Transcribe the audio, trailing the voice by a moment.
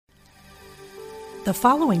The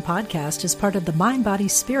following podcast is part of the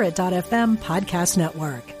MindBodySpirit.fm podcast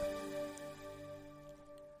network.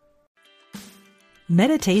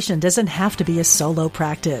 Meditation doesn't have to be a solo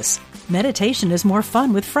practice. Meditation is more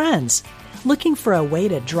fun with friends. Looking for a way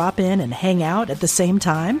to drop in and hang out at the same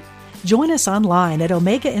time? Join us online at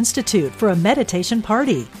Omega Institute for a meditation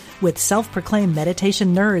party with self-proclaimed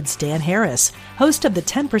meditation nerds Dan Harris, host of the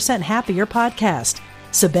 10% Happier podcast,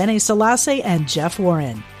 Sebene Selassie, and Jeff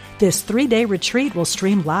Warren. This 3-day retreat will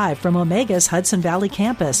stream live from Omega's Hudson Valley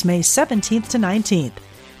campus May 17th to 19th.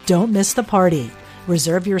 Don't miss the party.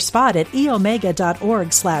 Reserve your spot at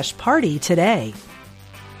eomega.org/party today.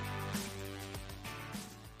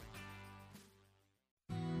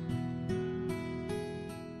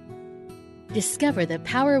 Discover the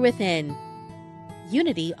power within.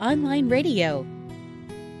 Unity Online Radio.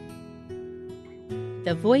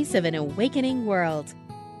 The voice of an awakening world.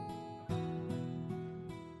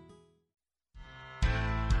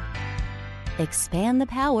 Expand the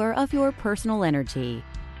power of your personal energy.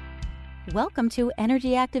 Welcome to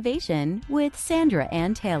Energy Activation with Sandra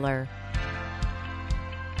Ann Taylor.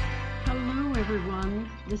 Hello, everyone.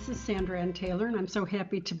 This is Sandra Ann Taylor, and I'm so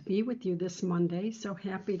happy to be with you this Monday. So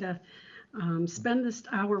happy to spend this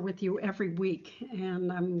hour with you every week,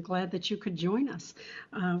 and I'm glad that you could join us.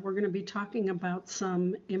 We're going to be talking about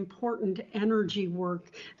some important energy work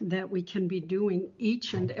that we can be doing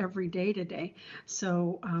each and every day today.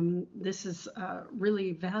 So this is a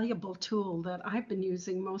really valuable tool that I've been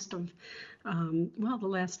using most of, the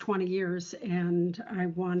last 20 years, and I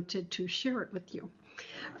wanted to share it with you.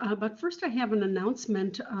 But first I have an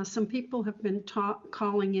announcement. Some people have been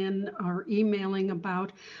calling in or emailing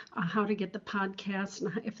about how to get the podcast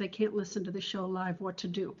and if they can't listen to the show live, what to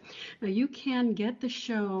do. Now you can get the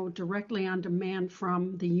show directly on demand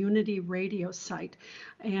from the Unity Radio site.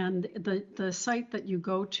 And the site that you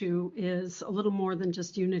go to is a little more than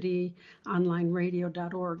just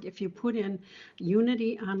unityonlineradio.org. If you put in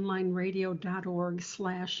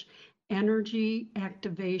unityonlineradio.org/Energy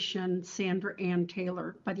Activation Sandra Ann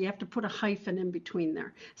Taylor, but you have to put a hyphen in between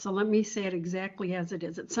there. So let me say it exactly as it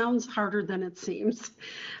is. It sounds harder than it seems.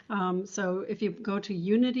 So if you go to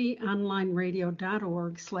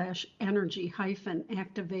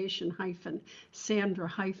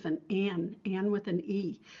unityonlineradio.org/energy-activation-Sandra-Ann with an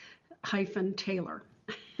E -Taylor.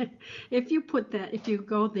 If you go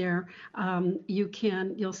there,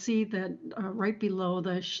 you'll see that right below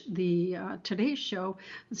the today's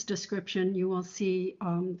show's description, you will see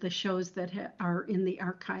the shows that are in the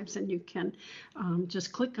archives, and you can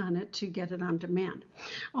just click on it to get it on demand.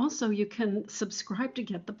 Also, you can subscribe to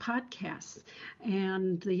get the podcasts,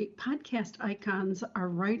 and the podcast icons are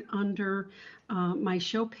right under my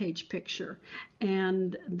show page picture,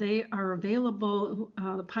 and they are available.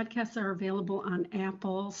 The podcasts are available on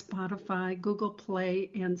Apple, Spotify, Google Play,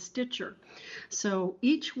 and Stitcher. So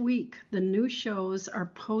each week, the new shows are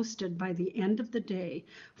posted by the end of the day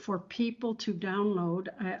for people to download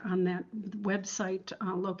on that website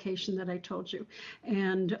location that I told you.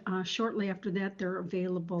 And shortly after that, they're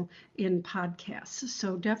available in podcasts.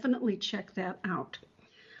 So definitely check that out.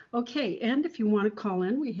 Okay, and if you want to call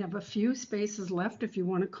in, we have a few spaces left if you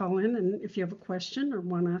want to call in, and if you have a question or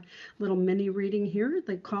want a little mini reading here,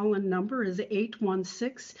 the call-in number is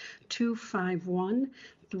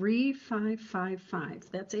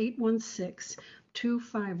 816-251-3555. That's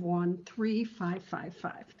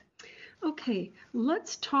 816-251-3555. Okay,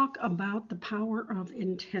 let's talk about the power of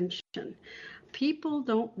intention. People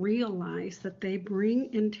don't realize that they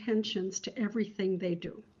bring intentions to everything they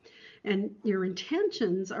do. And your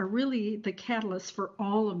intentions are really the catalyst for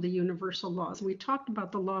all of the universal laws. We talked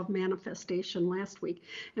about the law of manifestation last week,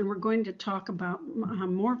 and we're going to talk about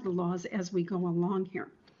more of the laws as we go along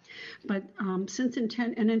here. But since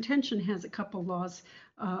intention has a couple laws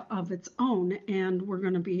of its own, and we're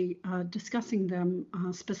going to be discussing them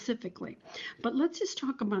specifically. But let's just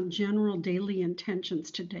talk about general daily intentions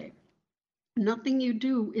today. Nothing you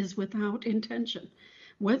do is without intention,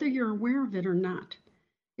 whether you're aware of it or not.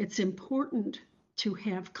 It's important to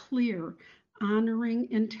have clear, honoring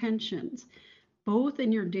intentions, both in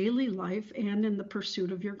your daily life and in the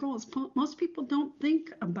pursuit of your goals. Most people don't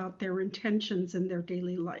think about their intentions in their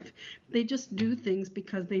daily life. They just do things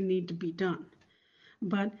because they need to be done.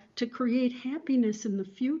 But to create happiness in the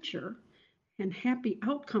future and happy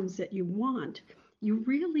outcomes that you want, you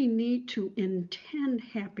really need to intend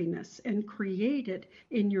happiness and create it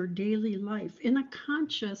in your daily life in a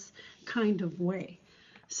conscious kind of way.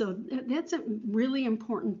 So that's a really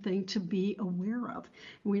important thing to be aware of.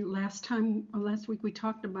 Last week we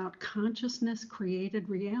talked about consciousness created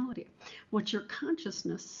reality. What your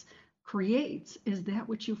consciousness creates is that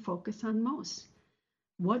which you focus on most.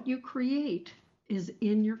 What you create is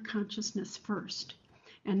in your consciousness first,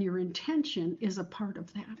 and your intention is a part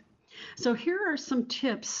of that. So here are some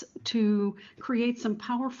tips to create some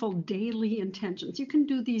powerful daily intentions. You can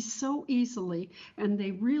do these so easily, and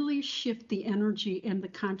they really shift the energy and the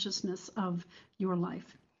consciousness of your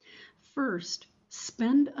life. First,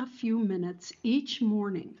 spend a few minutes each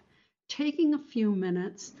morning, taking a few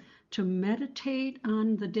minutes to meditate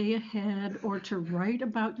on the day ahead or to write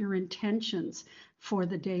about your intentions for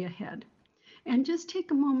the day ahead. And just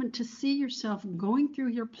take a moment to see yourself going through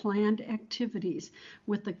your planned activities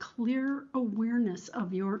with a clear awareness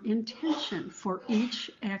of your intention for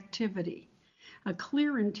each activity. A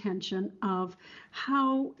clear intention of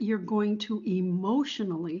how you're going to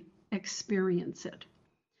emotionally experience it.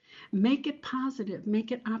 Make it positive,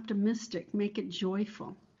 make it optimistic, make it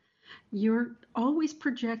joyful. You're always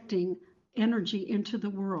projecting energy into the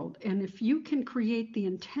world, and if you can create the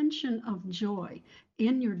intention of joy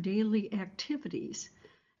in your daily activities,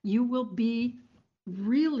 you will be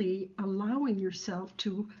really allowing yourself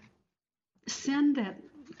to send that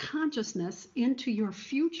consciousness into your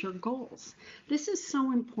future goals. This is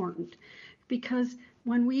so important because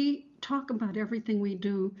when we talk about everything we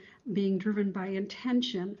do being driven by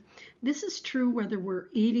intention, this is true whether we're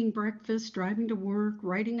eating breakfast, driving to work,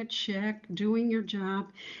 writing a check, doing your job.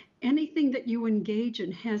 Anything that you engage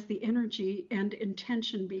in has the energy and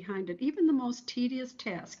intention behind it. Even the most tedious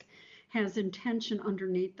task has intention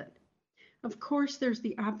underneath it. Of course, there's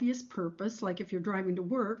the obvious purpose, like if you're driving to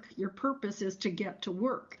work, your purpose is to get to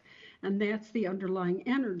work. And that's the underlying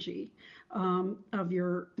energy of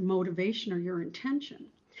your motivation or your intention.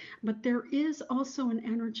 But there is also an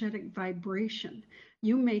energetic vibration.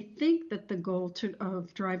 You may think that the goal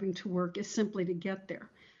of driving to work is simply to get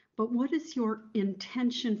there. But what is your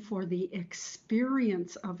intention for the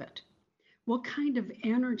experience of it? What kind of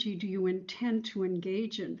energy do you intend to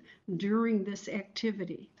engage in during this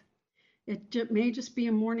activity? It may just be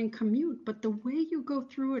a morning commute, but the way you go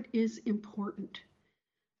through it is important.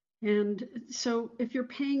 And so if you're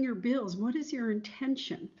paying your bills, what is your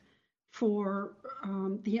intention for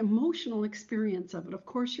the emotional experience of it? Of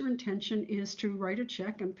course, your intention is to write a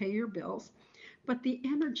check and pay your bills, but the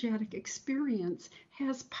energetic experience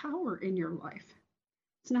has power in your life.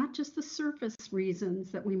 It's not just the surface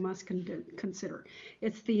reasons that we must consider.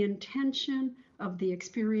 It's the intention of the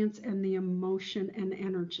experience and the emotion and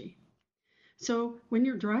energy. So when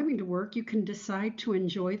you're driving to work, you can decide to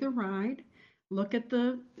enjoy the ride, look at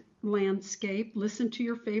the landscape, listen to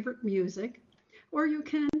your favorite music, or you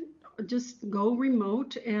can just go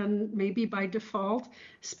remote and maybe by default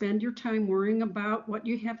spend your time worrying about what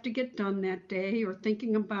you have to get done that day or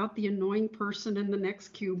thinking about the annoying person in the next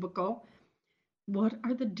cubicle. What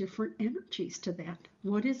are the different energies to that?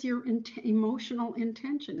 What is your emotional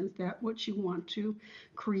intention? Is that what you want to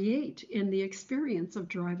create in the experience of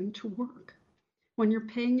driving to work? When you're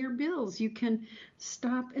paying your bills, you can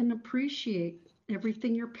stop and appreciate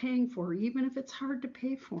everything you're paying for, even if it's hard to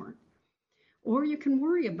pay for it. Or you can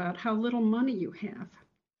worry about how little money you have.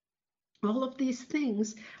 All of these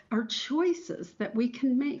things are choices that we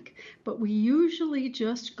can make, but we usually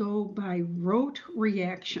just go by rote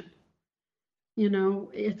reaction. You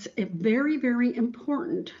know, it's very, very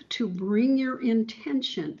important to bring your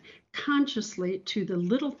intention consciously to the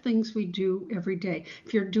little things we do every day.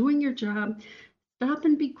 If you're doing your job, stop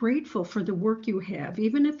and be grateful for the work you have,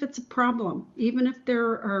 even if it's a problem, even if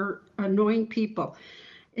there are annoying people.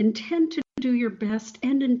 Intend to do your best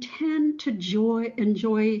and intend to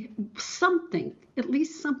enjoy something, at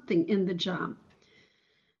least something in the job.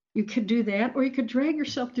 You could do that, or you could drag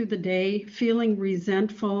yourself through the day feeling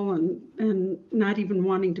resentful and not even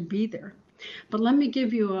wanting to be there. But let me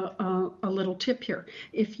give you a little tip here.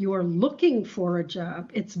 If you're looking for a job,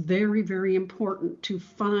 it's very, very important to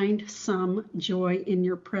find some joy in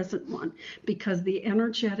your present one, because the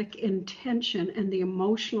energetic intention and the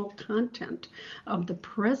emotional content of the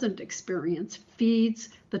present experience feeds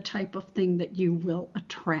the type of thing that you will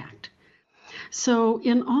attract. So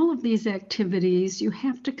in all of these activities, you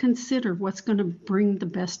have to consider what's going to bring the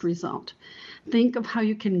best result. Think of how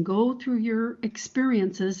you can go through your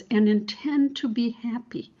experiences and intend to be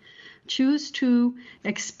happy. Choose to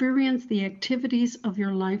experience the activities of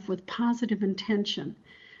your life with positive intention,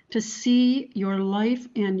 to see your life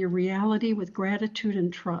and your reality with gratitude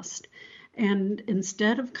and trust. And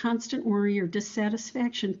instead of constant worry or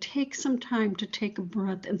dissatisfaction, take some time to take a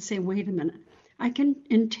breath and say, wait a minute. I can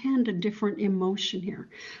intend a different emotion here.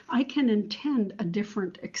 I can intend a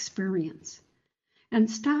different experience. And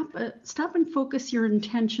stop and focus your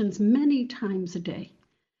intentions many times a day.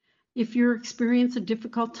 If you're experiencing a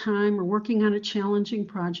difficult time or working on a challenging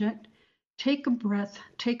project, Take a breath,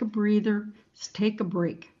 take a breather, take a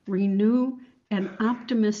break. Renew an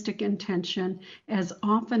optimistic intention as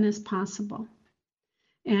often as possible.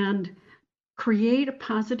 And create a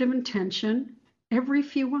positive intention every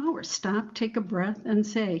few hours. Stop, take a breath, and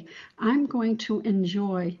say, I'm going to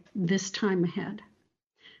enjoy this time ahead.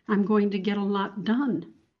 I'm going to get a lot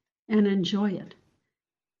done and enjoy it.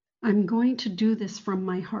 I'm going to do this from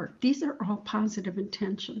my heart. These are all positive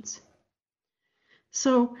intentions.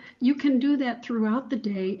 So you can do that throughout the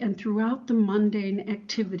day and throughout the mundane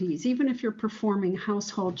activities, even if you're performing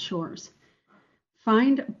household chores.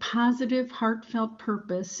 Find a positive, heartfelt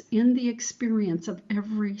purpose in the experience of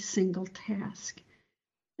every single task.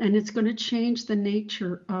 And it's going to change the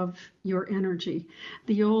nature of your energy.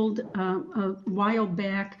 A while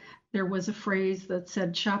back, there was a phrase that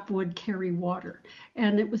said, chop wood, carry water.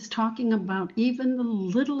 And it was talking about even the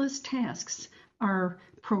littlest tasks are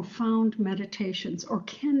profound meditations, or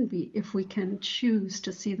can be if we can choose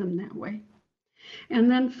to see them that way.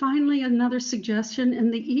 And then finally, another suggestion: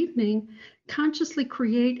 in the evening, consciously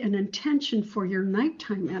create an intention for your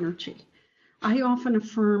nighttime energy. I often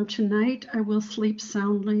affirm, tonight I will sleep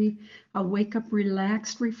soundly. I'll wake up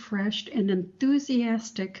relaxed, refreshed, and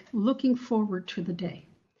enthusiastic, looking forward to the day.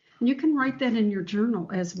 And you can write that in your journal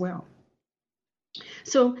as well.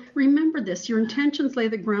 So remember this: your intentions lay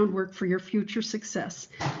the groundwork for your future success.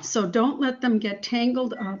 So don't let them get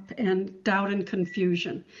tangled up and doubt and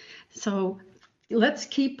confusion. So let's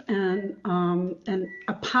keep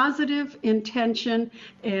a positive intention,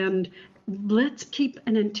 and let's keep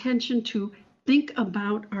an intention to think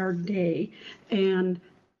about our day and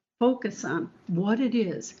focus on what it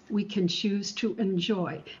is we can choose to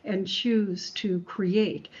enjoy and choose to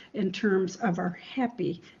create in terms of our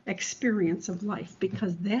happy experience of life,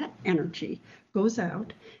 because that energy goes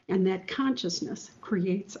out and that consciousness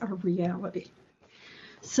creates our reality.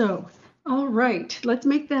 So, all right, let's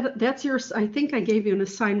make that, that's yours. I think I gave you an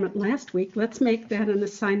assignment last week. Let's make that an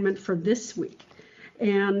assignment for this week.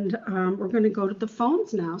 And we're going to go to the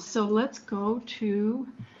phones now. So let's go to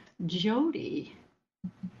Jody.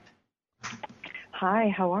 Hi,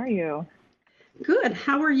 how are you? Good.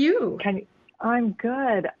 How are you? I'm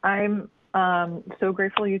good. I'm so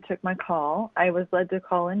grateful you took my call. I was led to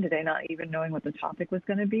call in today, not even knowing what the topic was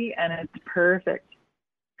going to be, and it's perfect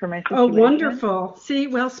for my situation. Oh, wonderful. See,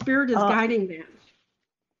 well, Spirit is guiding that.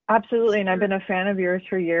 Absolutely, and I've been a fan of yours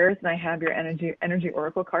for years, and I have your energy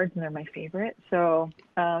oracle cards, and they're my favorite. So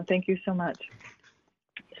thank you so much.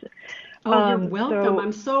 Oh, you're welcome.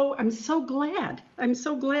 I'm so glad. I'm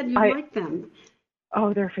so glad you like them.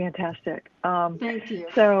 Oh, they're fantastic. Thank you.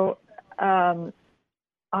 So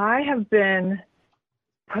I have been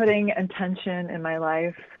putting intention in my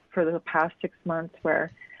life for the past 6 months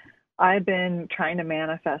where I've been trying to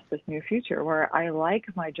manifest this new future where I like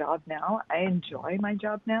my job now. I enjoy my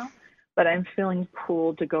job now, but I'm feeling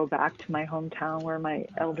pulled to go back to my hometown where my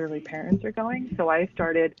elderly parents are going. So I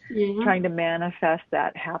started trying to manifest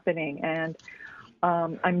that happening, and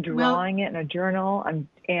I'm drawing it in a journal, and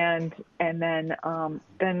then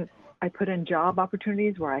I put in job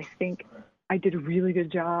opportunities where I think I did a really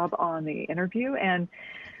good job on the interview, and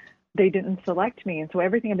they didn't select me. And so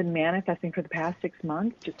everything I've been manifesting for the past 6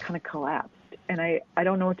 months just kind of collapsed, and I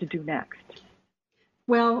don't know what to do next.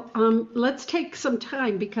 Well, let's take some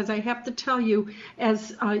time, because I have to tell you,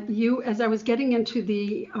 as I was getting into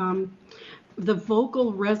the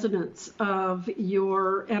vocal resonance of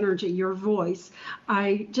your energy, your voice,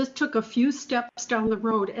 I just took a few steps down the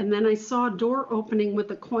road, and then I saw a door opening with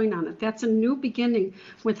a coin on it. That's a new beginning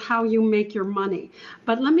with how you make your money.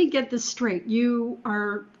 But let me get this straight. You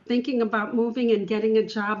are thinking about moving and getting a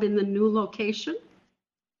job in the new location?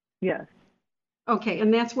 Yes. Okay,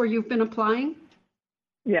 and that's where you've been applying?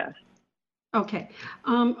 Yes. Okay.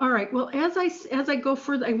 All right. Well, as I go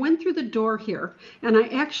further, I went through the door here, and I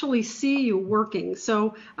actually see you working.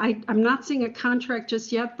 So I'm not seeing a contract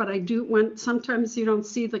just yet, but I do. Sometimes you don't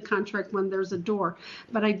see the contract when there's a door,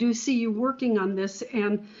 but I do see you working on this.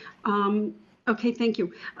 And okay, thank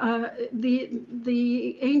you.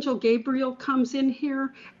 The angel Gabriel comes in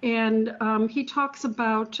here, and he talks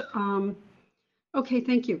about. Okay,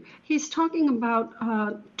 thank you. He's talking about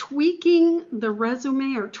tweaking the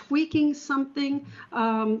resume, or tweaking something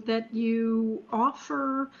that you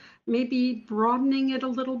offer, maybe broadening it a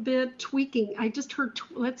little bit, tweaking. I just heard,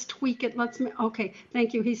 let's tweak it. Okay,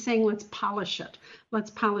 thank you. He's saying, let's polish it.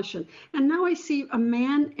 Let's polish it. And now I see a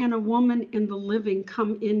man and a woman in the living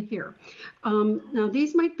come in here. Now,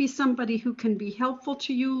 these might be somebody who can be helpful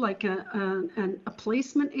to you, like a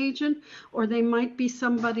placement agent, or they might be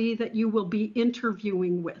somebody that you will be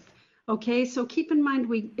interviewing with. Okay, so keep in mind,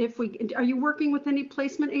 are you working with any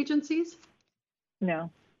placement agencies? No.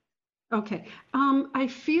 Okay. I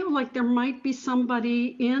feel like there might be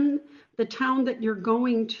somebody in the town that you're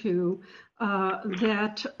going to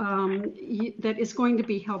that is going to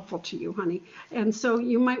be helpful to you, honey. And so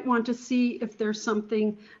you might want to see if there's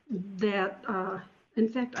something that, in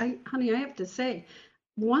fact, honey, I have to say,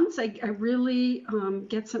 once I really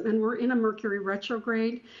get some, and we're in a Mercury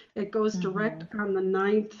retrograde, it goes direct on the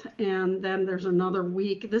 9th, and then there's another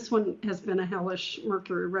week. This one has been a hellish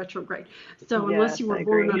Mercury retrograde. So unless Yes, you were I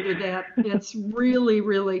born agree. under that, it's really,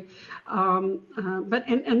 really, but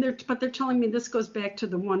they're telling me this goes back to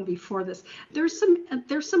the one before this. There's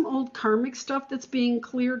some old karmic stuff that's being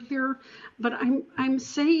cleared here, but I'm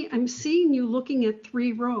seeing you looking at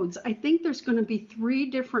three roads. I think there's going to be three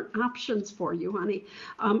different options for you, honey.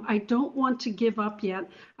 I don't want to give up yet.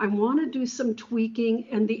 I want to do some tweaking,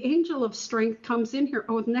 and the angel of strength comes in here.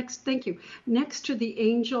 Oh, next, thank you. Next to the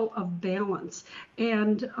angel of balance.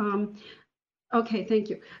 And okay, thank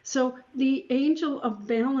you. So the angel of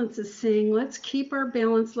balance is saying, let's keep our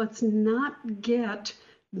balance. Let's not get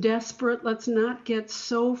desperate. Let's not get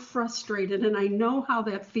so frustrated. And I know how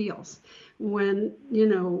that feels when,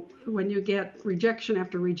 when you get rejection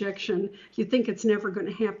after rejection, you think it's never going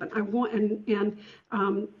to happen.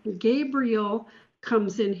 Gabriel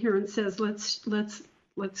comes in here and says,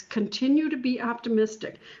 let's continue to be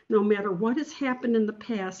optimistic. No matter what has happened in the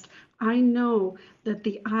past, I know that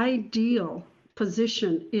the ideal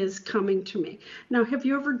position is coming to me. Now, have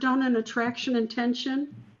you ever done an attraction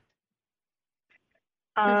intention?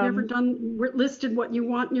 Have you ever listed what you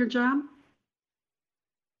want in your job?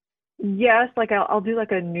 Yes, like I'll do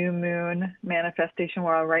like a new moon manifestation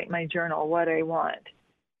where I'll write in my journal what I want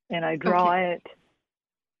and I draw it.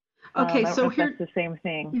 Okay, I don't so know if here, that's the same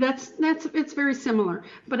thing. it's very similar,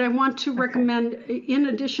 but I want to recommend, in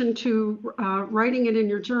addition to writing it in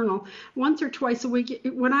your journal, once or twice a week,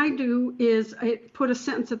 what I do is I put a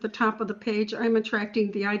sentence at the top of the page. I'm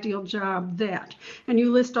attracting the ideal job that, and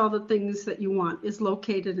you list all the things that you want, is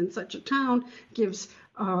located in such a town, gives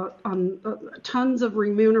tons of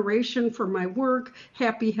remuneration for my work,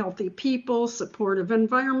 happy, healthy people, supportive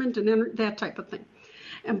environment, and that type of thing.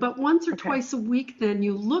 But once or twice a week, then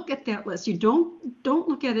you look at that list. You don't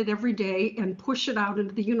look at it every day and push it out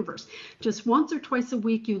into the universe. Just once or twice a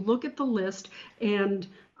week, you look at the list and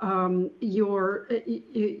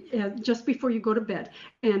just before you go to bed.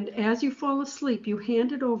 And as you fall asleep, you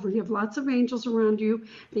hand it over. You have lots of angels around you.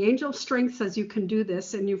 The angel of strength says you can do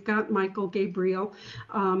this, and you've got Michael, Gabriel,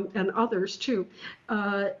 and others too.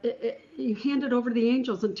 You hand it over to the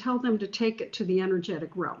angels and tell them to take it to the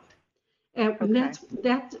energetic realm. And then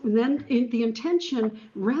the intention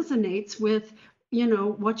resonates with,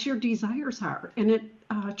 what your desires are, and it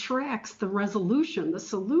tracks the resolution, the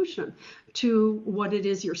solution to what it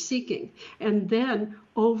is you're seeking. And then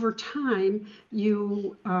over time,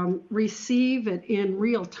 you receive it in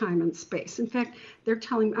real time and space. In fact, they're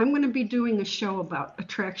telling me, I'm going to be doing a show about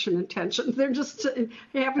attraction intention. They're just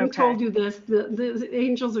having told you this. The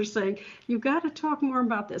angels are saying, you've got to talk more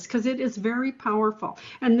about this because it is very powerful.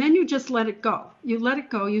 And then you just let it go. You let it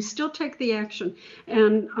go. You still take the action.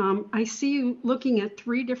 And I see you looking at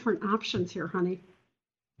three different options here, honey.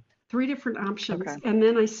 Three different options. And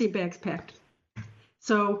then I see bags packed.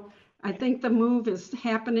 So I think the move is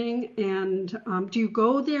happening. And do you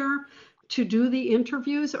go there to do the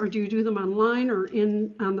interviews, or do you do them online or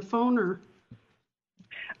on the phone, or?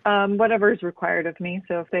 Whatever is required of me.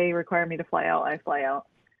 So if they require me to fly out, I fly out.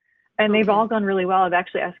 And they've all gone really well. I've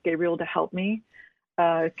actually asked Gabriel to help me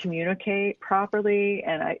communicate properly,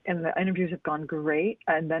 and the interviews have gone great.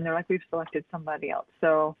 And then they're like, we've selected somebody else.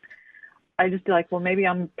 So I just be like, well, maybe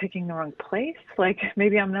I'm picking the wrong place. Like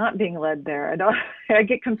maybe I'm not being led there. I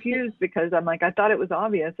get confused because I'm like, I thought it was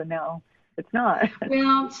obvious, and now it's not.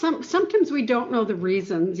 Well, sometimes we don't know the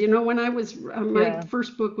reasons. When I was my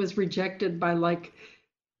first book was rejected by like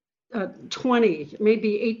 20,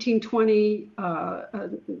 maybe 18, 20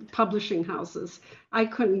 publishing houses. I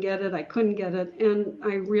couldn't get it. And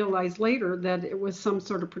I realized later that it was some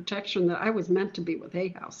sort of protection, that I was meant to be with Hay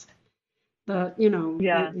House. I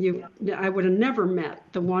would have never met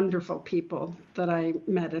the wonderful people that I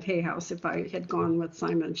met at Hay House if I had gone with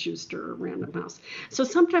Simon & Schuster or Random House. So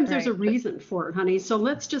sometimes there's a reason for it, honey. So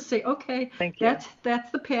let's just say, okay, that's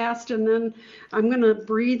the past, and then I'm going to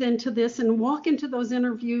breathe into this and walk into those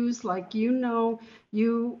interviews like you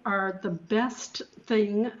are the best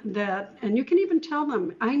thing and you can even tell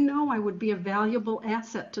them, I know I would be a valuable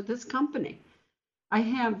asset to this company. I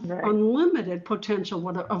have Right. unlimited potential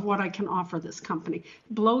of what I can offer this company.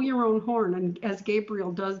 Blow your own horn, and as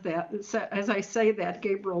Gabriel does that, as I say that,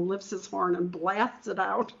 Gabriel lifts his horn and blasts it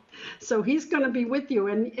out. So he's going to be with you,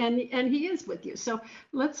 and he is with you. So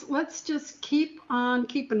let's just keep on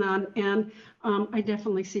keeping on. And I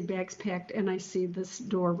definitely see bags packed, and I see this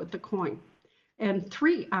door with the coin, and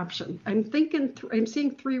 3 options. I'm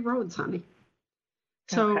seeing 3 roads, honey.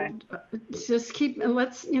 So Okay. just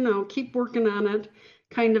let's, keep working on it,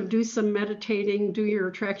 kind of do some meditating, do your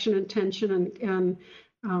attraction intention, and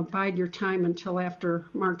bide your time until after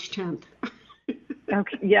March 10th.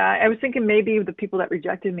 Okay. Yeah, I was thinking maybe the people that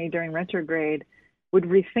rejected me during retrograde would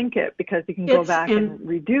rethink it because you can go back and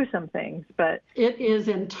redo some things, but It is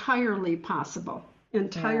entirely possible.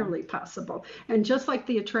 Entirely possible. And just like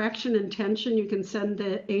the attraction intention, you can send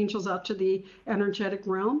the angels out to the energetic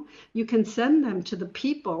realm. You can send them to the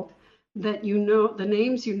people that you know, the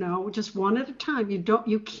names you know, just one at a time.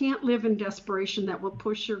 You can't live in desperation. That will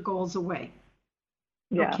push your goals away.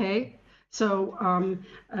 yeah. Okay? So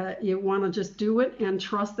you want to just do it and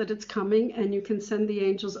trust that it's coming, and you can send the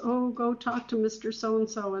angels, oh, go talk to Mr.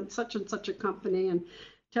 So-and-so and such a company, and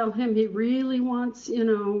tell him he really wants,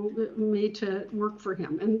 me to work for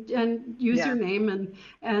him, and use Yeah. your name,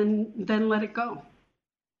 and then let it go.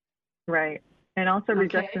 Right. And also Okay.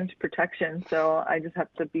 resistance protection. So I just have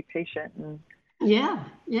to be patient and Yeah,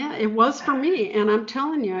 it was for me, and I'm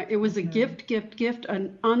telling you, it was a gift,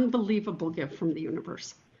 an unbelievable gift from the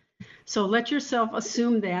universe. So let yourself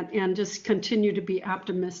assume that and just continue to be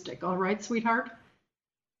optimistic. All right, sweetheart?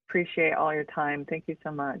 appreciate all your time. Thank you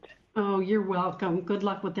so much. Oh, you're welcome. Good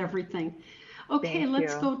luck with everything. Okay, Thank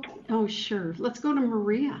let's you. go. Oh, sure. Let's go to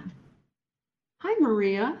Maria. Hi,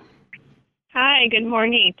 Maria. Hi, good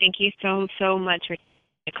morning. Thank you so much for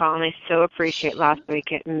calling. I so appreciate last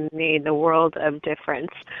week. It made the world of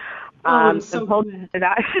difference. I'm so holding glad. to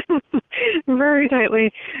that very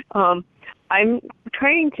tightly. I'm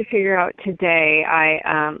trying to figure out today.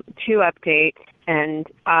 I 2 updates, and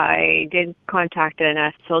I did contact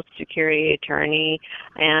a Social Security attorney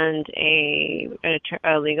and a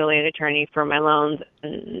legal aid attorney for my loans.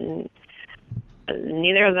 And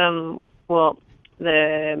neither of them, well,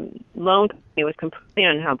 the loan company was completely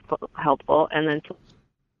unhelpful, and then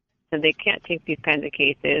said they can't take these kinds of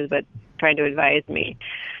cases, but tried to advise me.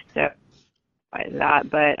 So by that,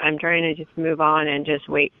 but I'm trying to just move on and just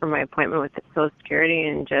wait for my appointment with the Social Security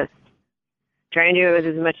and just try and do it with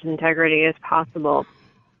as much integrity as possible.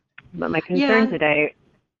 But my concern today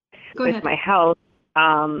Go with ahead. my health,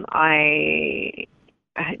 I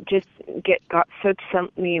just got so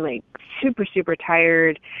suddenly like super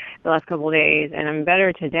tired the last couple of days, and I'm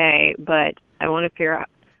better today, but I want to figure out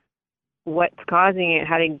what's causing it,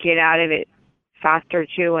 how to get out of it faster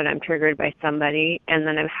too when I'm triggered by somebody. And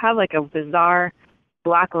then I have like a bizarre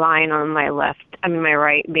black line on my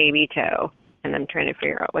right baby toe, and I'm trying to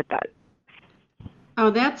figure out what that is.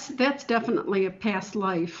 Oh, that's definitely a past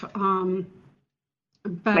life. But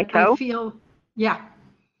My toe? I feel, yeah.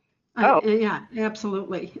 Yeah,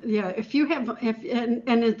 absolutely. Yeah, if you have,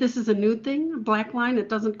 and this is a new thing, a black line, it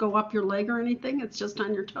doesn't go up your leg or anything, it's just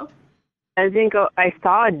on your toe. I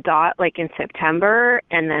saw a dot like in September,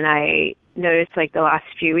 and then I noticed like the last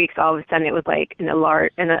few weeks, all of a sudden it was like an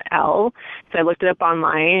L. So I looked it up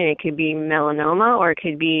online, and it could be melanoma or it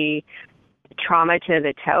could be trauma to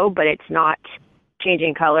the toe, but it's not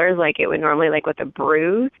changing colors like it would normally, like with a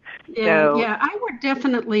bruise. Yeah, I would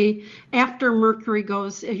definitely, after Mercury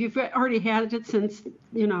goes, if you've already had it since,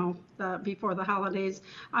 before the holidays,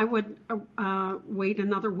 I would wait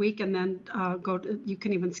another week and then you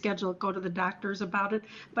can even go to the doctors about it.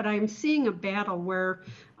 But I'm seeing a battle where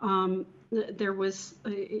there was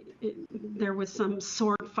some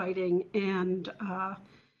sword fighting, and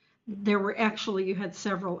you had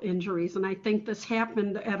several injuries, and I think this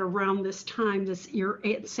happened at around this time,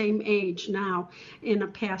 same age now, in a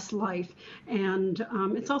past life, and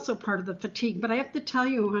it's also part of the fatigue. But I have to tell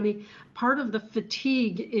you, honey, part of the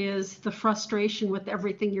fatigue is the frustration with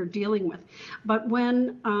everything you're dealing with. But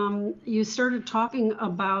when you started talking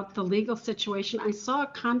about the legal situation, I saw a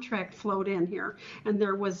contract float in here, and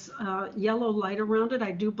there was yellow light around it.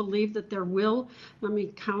 I do believe that there will, let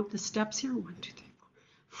me count the steps here, 1, 2, 3,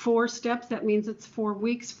 4 steps. That means it's 4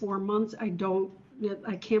 weeks, 4 months. I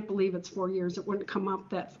can't believe it's 4 years. It wouldn't come up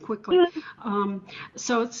that quickly.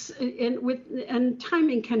 So and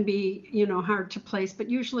timing can be, hard to place, but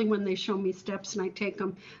usually when they show me steps and I take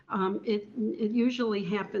them, it usually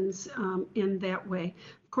happens in that way.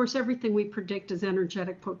 Of course, everything we predict is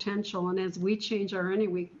energetic potential, and as we change our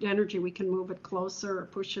energy, we can move it closer or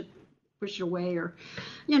push it push it away or,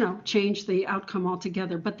 change the outcome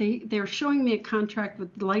altogether. But they're showing me a contract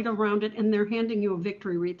with light around it, and they're handing you a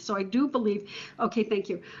victory wreath. So I do believe, okay, thank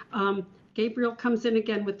you. Gabriel comes in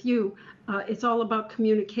again with you. It's all about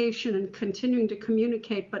communication and continuing to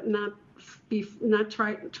communicate, but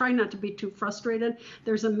try not to be too frustrated.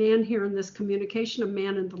 There's a man here in this communication, a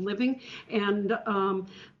man in the living, and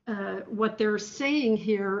what they're saying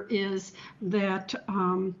here is that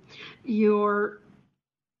you're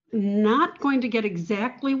not going to get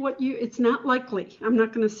exactly it's not likely, I'm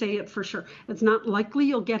not going to say it for sure, it's not likely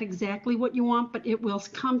you'll get exactly what you want, but it will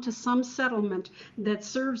come to some settlement that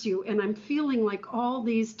serves you. And I'm feeling like all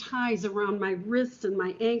these ties around my wrists and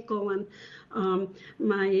my ankle and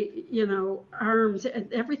my, arms,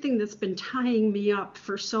 everything that's been tying me up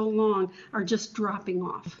for so long are just dropping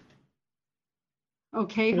off.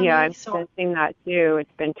 Okay, honey? Yeah, I'm sensing that too.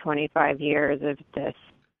 It's been 25 years of this.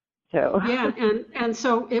 So yeah, and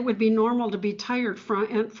so it would be normal to be tired from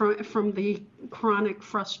the chronic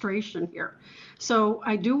frustration here. So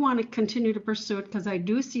I do want to continue to pursue it because I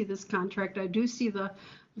do see this contract. I do see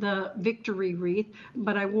the victory wreath,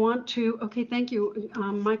 but I want to, okay, thank you.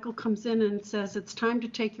 Michael comes in and says, it's time to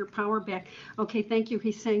take your power back. Okay, thank you.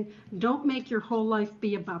 He's saying, don't make your whole life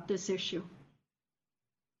be about this issue.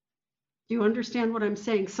 Do you understand what I'm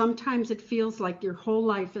saying? Sometimes it feels like your whole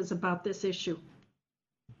life is about this issue.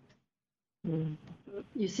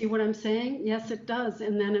 You see what I'm saying? Yes, it does.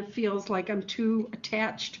 And then it feels like I'm too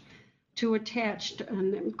attached,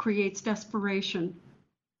 and it creates desperation.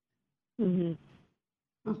 Mm-hmm.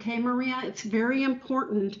 Okay, Maria, it's very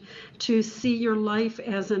important to see your life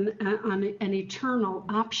as an eternal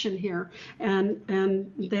option here. And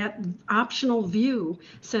that optional view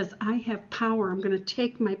says, I have power. I'm going to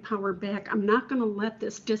take my power back. I'm not going to let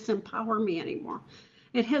this disempower me anymore.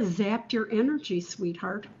 It has zapped your energy,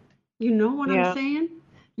 sweetheart. You know what I'm saying?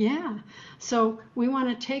 Yeah. So we want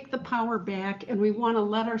to take the power back, and we want to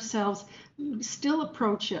let ourselves still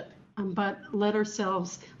approach it, but let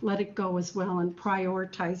it go as well, and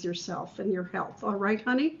prioritize yourself and your health. All right,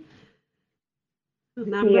 honey?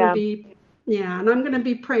 And I'm going to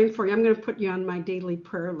be praying for you. I'm going to put you on my daily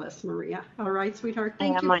prayer list, Maria. All right, sweetheart?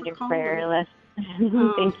 Thank you for calling. I'm on your prayer list.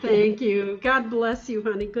 Oh, thank you. God bless you,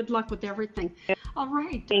 honey. Good luck with everything. All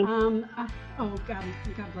right. God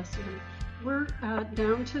bless you, honey. We're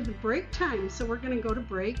down to the break time, so we're going to go to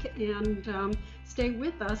break and stay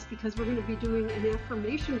with us because we're going to be doing an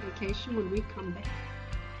affirmation vacation when we come back.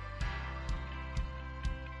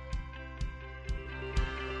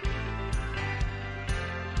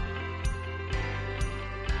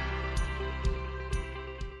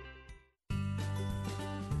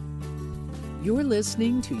 You're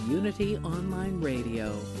listening to Unity Online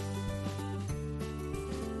Radio,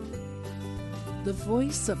 the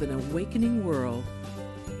voice of an awakening world.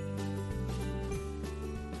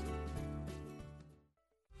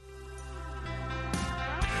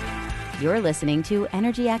 You're listening to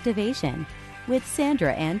Energy Activation with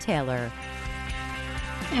Sandra Ann Taylor.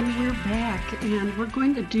 And we're back, and we're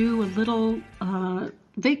going to do a little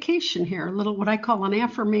vacation here, a little what I call an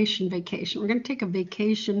affirmation vacation. We're going to take a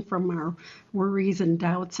vacation from our worries and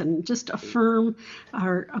doubts and just affirm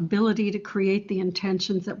our ability to create the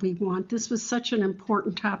intentions that we want. This was such an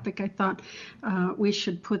important topic. I thought we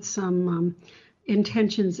should put some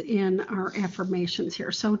intentions in our affirmations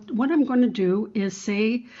here. So what I'm going to do is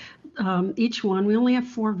say each one. We only have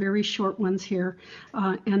 4 very short ones here,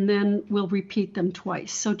 and then we'll repeat them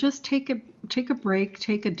twice. So just take a break,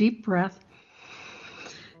 take a deep breath.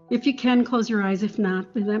 If you can, close your eyes. If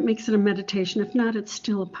not, that makes it a meditation. If not, it's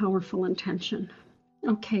still a powerful intention.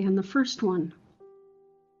 Okay, and the first one.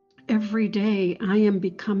 Every day I am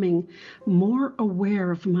becoming more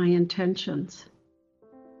aware of my intentions.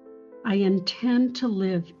 I intend to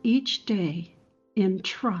live each day in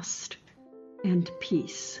trust and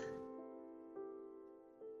peace.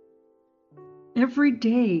 Every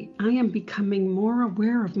day I am becoming more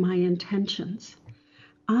aware of my intentions.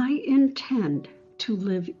 I intend to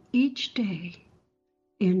live each day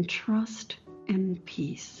in trust and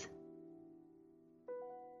peace.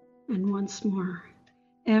 And once more,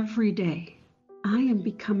 every day I am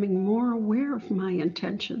becoming more aware of my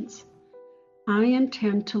intentions. I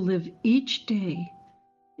intend to live each day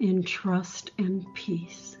in trust and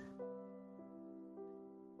peace.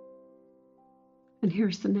 And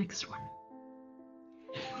here's the next one.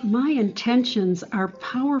 My intentions are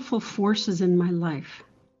powerful forces in my life.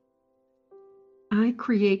 I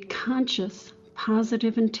create conscious,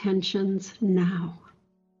 positive intentions now.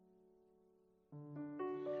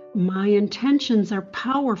 My intentions are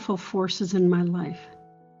powerful forces in my life.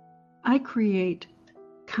 I create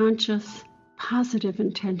conscious, positive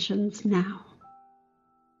intentions now.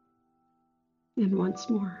 And once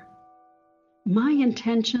more, my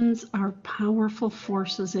intentions are powerful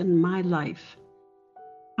forces in my life.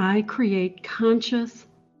 I create conscious,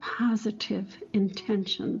 positive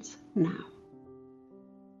intentions now.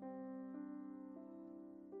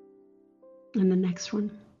 And the next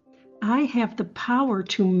one, I have the power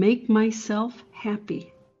to make myself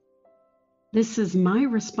happy. This is my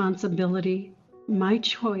responsibility, my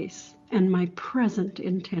choice, and my present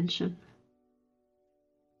intention.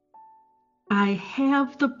 I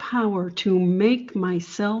have the power to make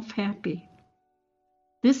myself happy.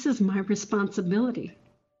 This is my responsibility,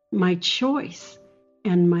 my choice,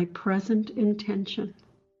 and my present intention.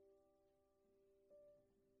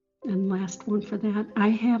 And last one for that, I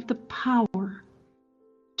have the power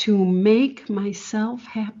to make myself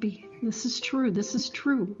happy. This is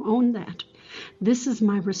true. Own that. This is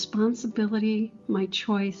my responsibility, my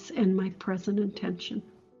choice, and my present intention.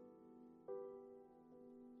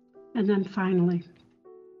 And then finally,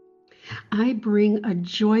 I bring a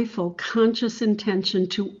joyful, conscious intention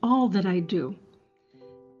to all that I do,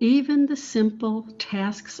 even the simple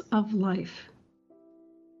tasks of life.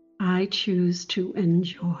 I choose to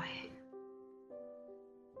enjoy.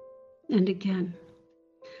 And again,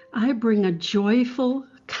 I bring a joyful,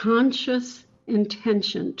 conscious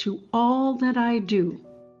intention to all that I do,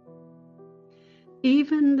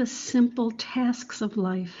 even the simple tasks of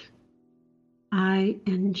life. I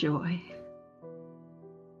enjoy.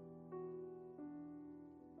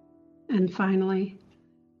 And finally,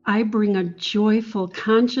 I bring a joyful,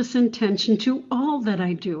 conscious intention to all that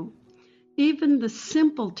I do, even the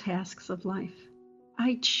simple tasks of life.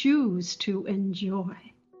 I choose to enjoy.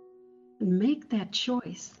 And make that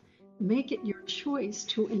choice. Make it your choice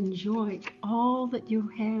to enjoy all that you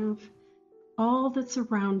have, all that's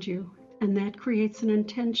around you, and that creates an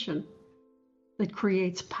intention that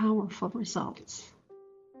creates powerful results.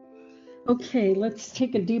 Okay, let's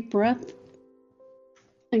take a deep breath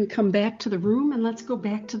and come back to the room, and let's go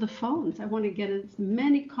back to the phones. I want to get as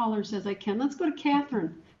many callers as I can. Let's go to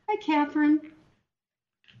Catherine. Hi, Catherine.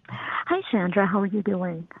 Hi, Sandra. How are you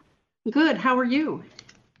doing? Good. How are you?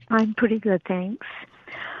 I'm pretty good, thanks.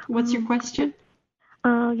 What's your question?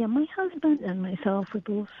 Yeah, my husband and myself are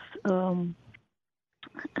both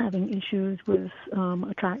having issues with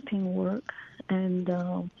attracting work. And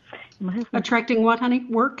my husband... Attracting what, honey?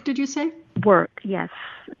 Work, did you say? Work, yes.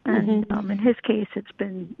 And in his case, it's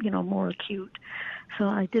been, more acute. So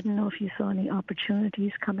I didn't know if you saw any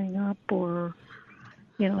opportunities coming up, or,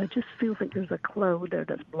 it just feels like there's a cloud there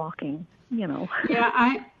that's blocking, Yeah,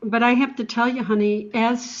 but I have to tell you, honey,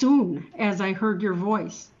 as soon as I heard your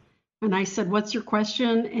voice, and I said, what's your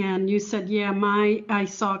question? And you said, yeah, I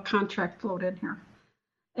saw a contract float in here.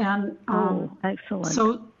 And excellent.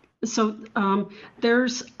 So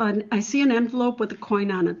I see an envelope with a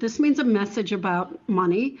coin on it. This means a message about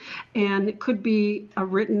money, and it could be a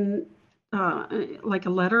written, like a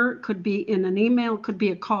letter, it could be in an email, it could be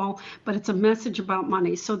a call, but it's a message about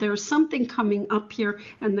money. So there's something coming up here,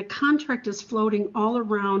 and the contract is floating all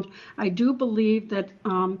around. I do believe that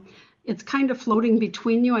it's kind of floating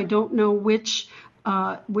between you. I don't know which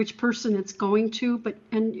person it's going to, but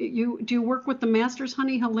do you work with the masters,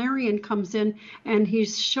 honey? Hilarion comes in and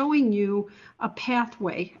he's showing you a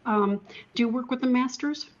pathway. Do you work with the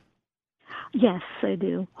masters? Yes, I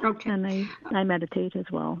do. Okay. And I meditate as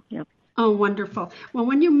well. Yep. Oh, wonderful. Well,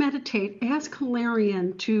 when you meditate, ask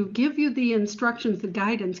Hilarion to give you the instructions, the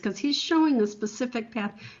guidance, because he's showing a specific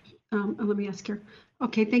path. Let me ask here.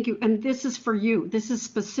 Okay, thank you. And this is for you. This is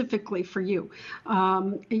specifically for you.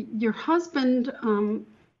 Your husband,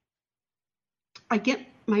 I get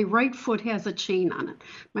my right foot has a chain on it.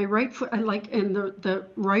 My right foot, and the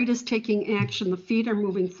right is taking action. The feet are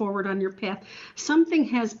moving forward on your path. Something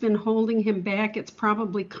has been holding him back. It's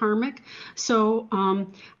probably karmic. So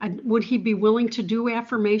would he be willing to do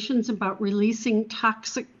affirmations about releasing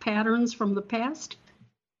toxic patterns from the past?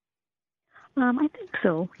 I think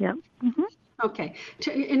so, yeah. Mm-hmm. Okay,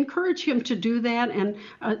 to encourage him to do that and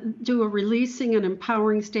do a releasing and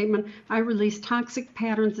empowering statement. I release toxic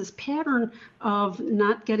patterns, this pattern of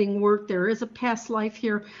not getting work. There is a past life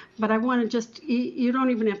here, but I want to you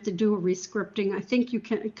don't even have to do a rescripting. I think you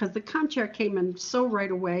can, because the contract came in so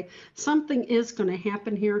right away. Something is going to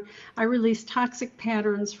happen here. I release toxic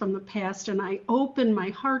patterns from the past, and I open my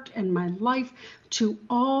heart and my life to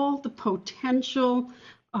all the potential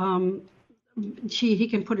he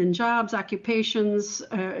can put in jobs, occupations,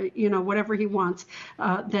 whatever he wants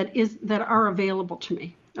that are available to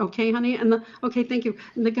me. Okay, honey? Okay, thank you.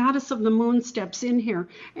 And the goddess of the moon steps in here,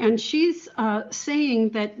 and she's saying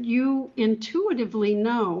that you intuitively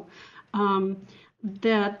know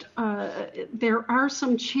that there are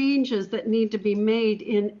some changes that need to be made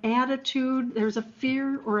in attitude. There's a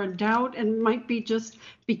fear or a doubt, and it might be just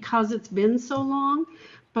because it's been so long.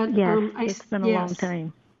 But Yes, it's been a long yes,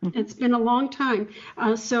 time. it's been a long time.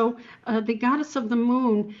 So the goddess of the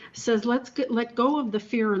moon says, let go of the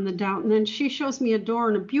fear and the doubt. And then she shows me a door,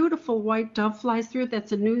 and a beautiful white dove flies through.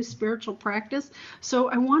 That's a new spiritual practice. So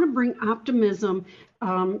I want to bring optimism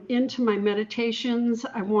into my meditations.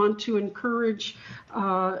 I want to encourage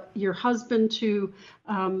your husband to,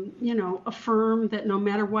 affirm that no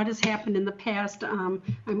matter what has happened in the past, I'm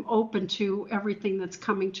open to everything that's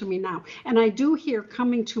coming to me now. And I do hear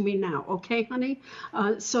coming to me now. Okay, honey?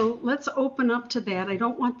 So let's open up to that. I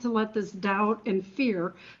don't want to let this doubt and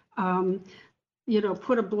fear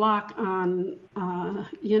put a block on,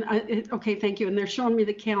 okay, thank you. And they're showing me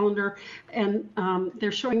the calendar, and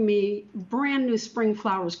they're showing me brand new spring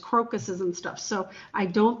flowers, crocuses and stuff. So I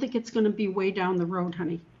don't think it's going to be way down the road,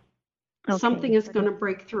 honey. Okay. Something is going to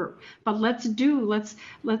break through. But let's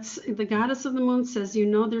the goddess of the moon says,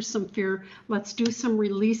 there's some fear. Let's do some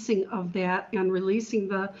releasing of that, and releasing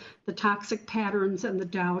the toxic patterns and the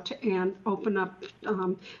doubt, and open up,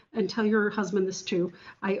 and tell your husband this too.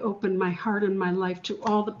 I open my heart and my life to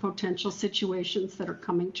all the potential situations that are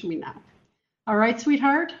coming to me now. All right,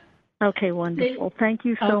 sweetheart? Okay, wonderful. Thank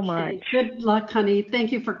you so much. Good luck, honey.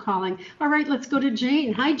 Thank you for calling. All right, let's go to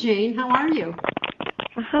Jane. Hi, Jane. How are you?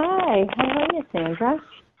 Hi, how are you, Sandra?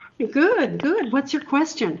 Good. What's your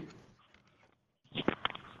question?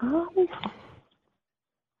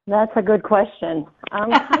 That's a good question.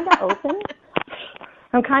 I'm kind of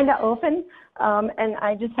open. And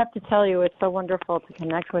I just have to tell you, it's so wonderful to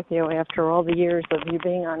connect with you after all the years of you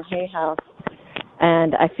being on Hay House.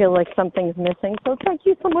 And I feel like something's missing. So thank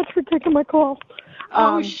you so much for taking my call.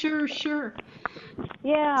 Sure.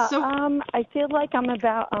 Yeah, so, I feel like I'm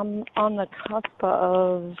on the cusp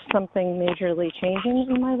of something majorly changing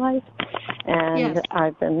in my life, and yes.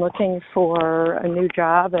 I've been looking for a new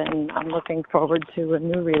job, and I'm looking forward to a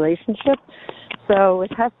new relationship. So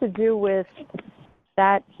it has to do with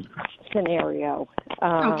that scenario.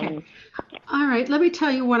 Okay. All right. Let me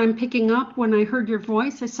tell you what I'm picking up. When I heard your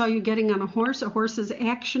voice, I saw you getting on a horse. A horse is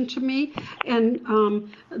action to me. And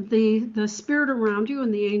the spirit around you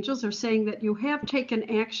and the angels are saying that you have taken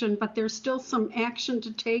action, but there's still some action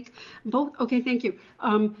to take. Both. Okay. Thank you.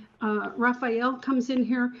 Raphael comes in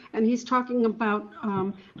here, and he's talking about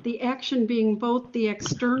the action being both the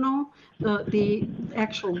external, the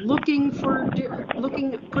actual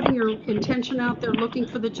putting your intention out there, looking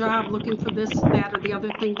for the job, looking for this, that, or the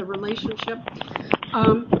other thing, the relationship.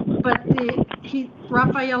 But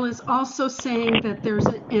Raphael is also saying that there's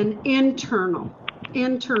an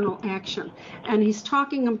internal action, and he's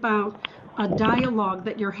talking about a dialogue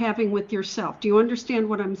that you're having with yourself. Do you understand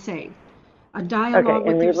what I'm saying? A dialogue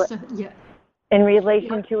with yourself. Yeah. In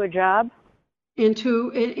relation to a job? I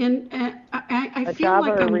a feel job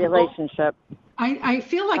like or a relationship? I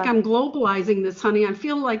feel like I'm globalizing this, honey. I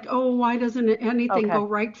feel like, why doesn't anything go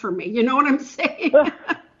right for me? You know what I'm saying?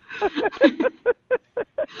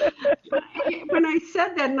 When I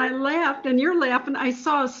said that and I laughed and you're laughing, I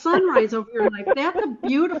saw a sunrise over your life. That's a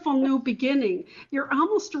beautiful new beginning. You're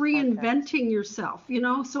almost reinventing yourself,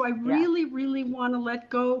 So I really, really want to let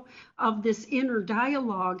go of this inner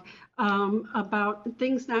dialogue about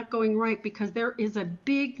things not going right, because there is a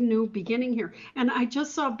big new beginning here. And I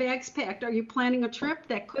just saw bags packed. Are you planning a trip?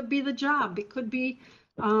 That could be the job. It could be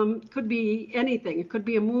anything. It could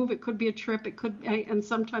be a move. It could be a trip. And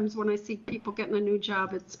sometimes when I see people getting a new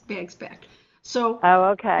job, it's bags packed. So. Oh,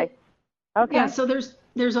 okay. Okay. Yeah. So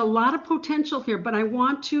there's a lot of potential here, but I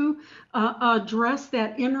want to address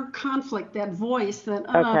that inner conflict, that voice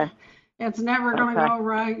that it's never going to go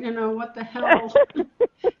right. What the hell?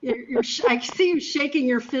 I see you shaking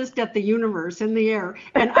your fist at the universe in the air,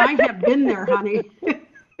 and I have been there, honey.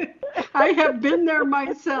 I have been there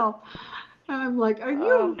myself. I'm like, are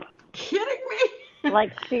you kidding me?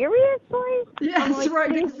 Like, seriously? Yes, like, right,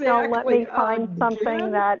 please exactly. Don't let me find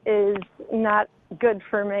something that is not good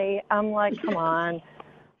for me. I'm like, come on.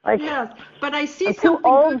 Like, yes, but I see I'm something too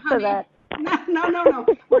old good, for honey. that. No.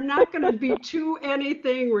 We're not going to be too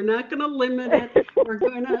anything. We're not going to limit it. We're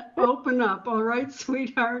going to open up. All right,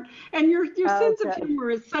 sweetheart. And your sense of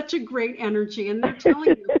humor is such a great energy. And they're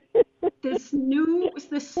telling you this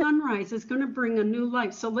sunrise is going to bring a new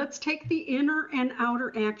life. So let's take the inner and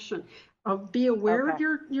outer action. Be aware of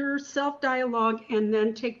your self-dialogue, and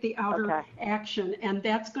then take the outer action. And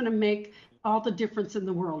that's going to make all the difference in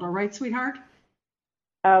the world. All right, sweetheart?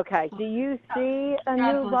 Okay. Do you see a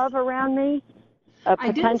new love around me? A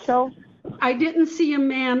potential? I didn't see a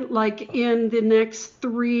man like in the next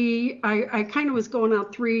I kind of was going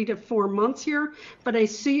out 3 to 4 months here, but I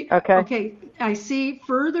see, okay, I see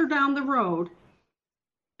further down the road,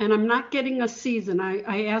 and I'm not getting a season.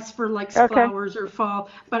 I asked for like flowers or fall,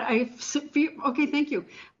 but I feel, okay, thank you.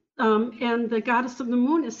 And the goddess of the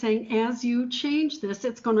moon is saying, as you change this,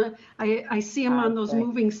 it's going to, I see him on those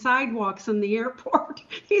moving sidewalks in the airport.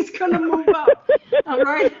 He's going to move up. All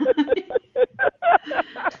right.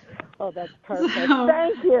 Oh, that's perfect. So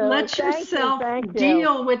thank you. Let yourself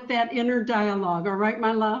deal with that inner dialogue. All right,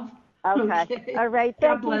 my love? Okay. All right.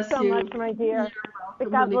 Thank you so much, my dear.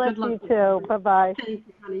 God bless you too. Bye-bye. Thank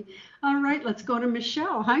you, honey. All right, let's go to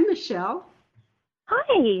Michelle. Hi, Michelle.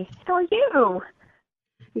 Hi. How are you?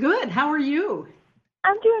 Good. How are you?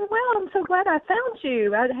 I'm doing well. I'm so glad I found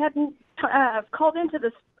you. I hadn't called into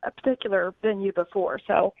this particular venue before,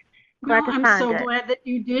 so glad to find it. I'm so glad that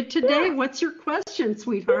you did today. Yeah. What's your question,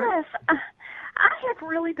 sweetheart? Yes. I have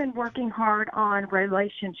really been working hard on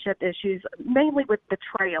relationship issues, mainly with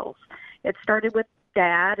betrayals. It started with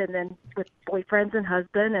dad and then with boyfriends and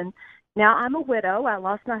husband, and now I'm a widow. I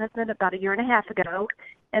lost my husband about 1.5 years ago,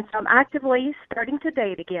 and so I'm actively starting to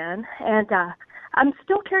date again, and I'm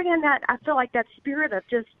still carrying that. I feel like that spirit of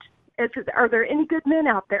just, are there any good men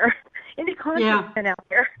out there? Any conscious men out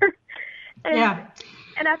there?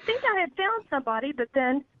 And I think I had found somebody, but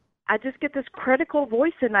then I just get this critical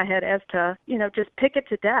voice in my head as to, just pick it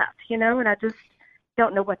to death, and I just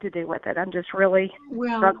don't know what to do with it. I'm just really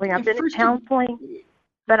struggling. I've been in counseling.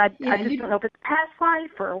 But I just don't know if it's past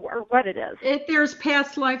life or what it is. There's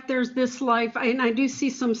past life, there's this life, and I do see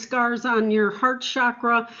some scars on your heart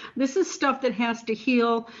chakra. This is stuff that has to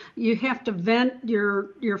heal. You have to vent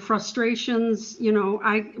your frustrations.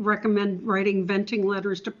 I recommend writing venting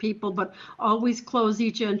letters to people, but always close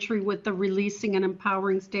each entry with the releasing and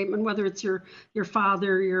empowering statement, whether it's your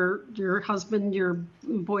father, your husband, your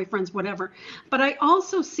boyfriends, whatever. But I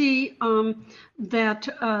also see that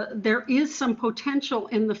there is some potential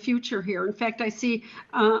in the future here. In fact, I see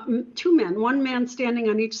 2 men, one man standing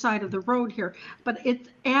on each side of the road here, but it's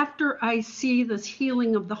after I see this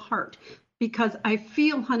healing of the heart, because I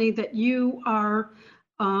feel, honey, that you are,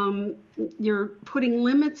 you're putting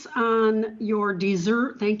limits on your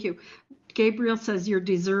thank you. Gabriel says you're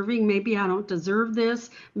deserving. Maybe I don't deserve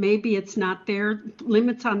this. Maybe it's not there.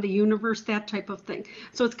 Limits on the universe, that type of thing.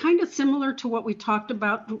 So it's kind of similar to what we talked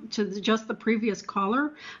about to just the previous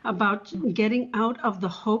caller about getting out of the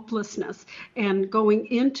hopelessness and going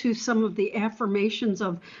into some of the affirmations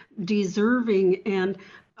of deserving. And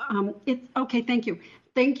okay, thank you.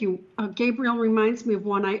 Thank you. Gabriel reminds me of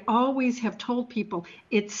one I always have told people.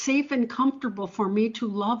 It's safe and comfortable for me to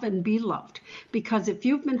love and be loved, because if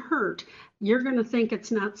you've been hurt, you're going to think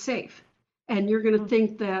it's not safe. And you're going to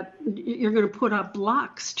think that you're going to put up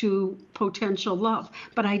blocks to potential love.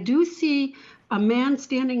 But I do see a man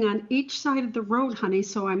standing on each side of the road, honey.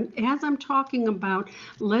 So as I'm talking about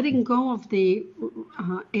letting go of the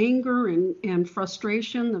anger and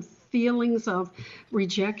frustration, the feelings of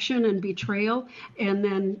rejection and betrayal, and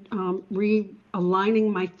then realigning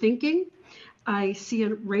my thinking, I see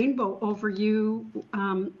a rainbow over you,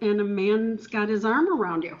 and a man's got his arm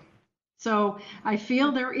around you. So I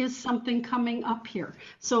feel there is something coming up here.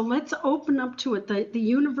 So let's open up to it. The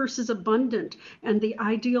universe is abundant, and the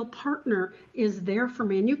ideal partner is there for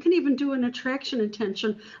me. And you can even do an attraction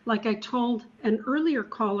intention, like I told an earlier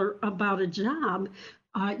caller about a job.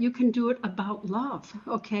 You can do it about love,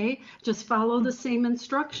 okay? Just follow the same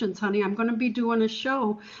instructions, honey. I'm going to be doing a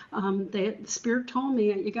show. The Spirit told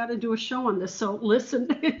me you got to do a show on this. So listen,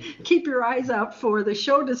 keep your eyes out for the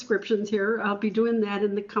show descriptions here. I'll be doing that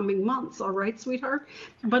in the coming months, all right, sweetheart?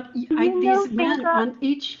 But these men on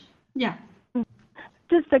each,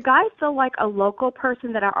 Does the guy feel like a local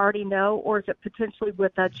person that I already know, or is it potentially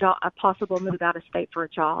with a possible move out of state for a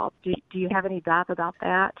job? Do you have any vibe about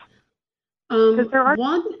that? Because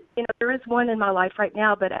there is one in my life right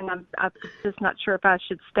now, I'm just not sure if I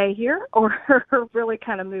should stay here or really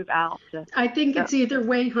kind of move out. I think it's either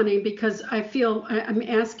way, honey, because I feel I'm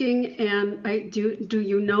asking, and do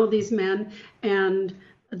you know these men? And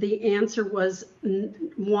the answer was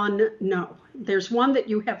one, no. There's one that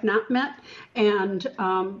you have not met, and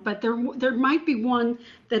but there might be one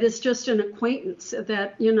that is just an acquaintance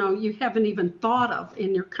that you haven't even thought of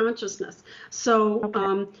in your consciousness.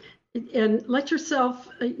 So. And let yourself,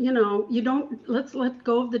 let's let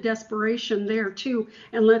go of the desperation there too.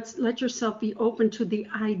 And let's let yourself be open to the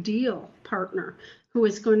ideal partner who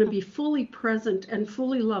is going to be fully present and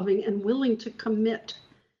fully loving and willing to commit,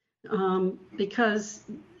 and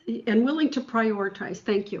willing to prioritize.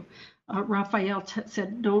 Thank you. Raphael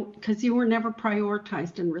said, don't, because you were never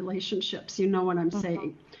prioritized in relationships. You know what I'm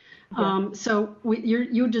saying. So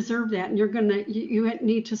you deserve that, and you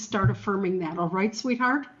need to start affirming that. All right,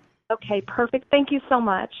 sweetheart? Okay, perfect. Thank you so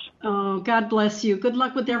much. Oh, God bless you. Good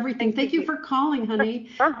luck with everything. Thank you for calling, honey.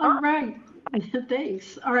 All right.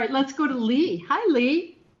 Thanks. All right, let's go to Lee. Hi,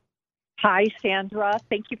 Lee. Hi, Sandra.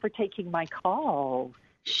 Thank you for taking my call.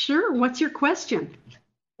 Sure. What's your question?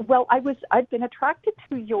 Well, I've been attracted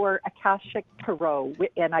to your Akashic Tarot,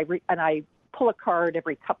 and I pull a card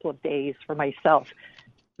every couple of days for myself.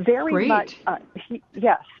 Very Great. Much,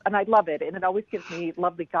 yes, and I love it, and it always gives me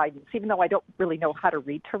lovely guidance. Even though I don't really know how to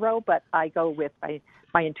read tarot, but I go with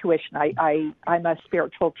my intuition. I'm a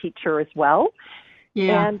spiritual teacher as well.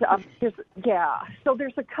 Yeah. And so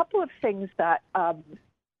there's a couple of things that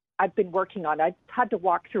I've been working on. I've had to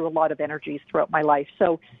walk through a lot of energies throughout my life.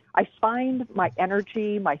 So I find my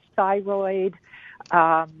energy, my thyroid,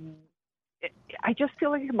 I just feel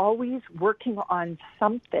like I'm always working on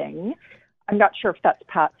something. I'm not sure if that's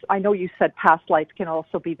past. I know you said past life can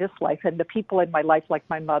also be this life. And the people in my life, like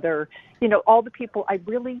my mother, all the people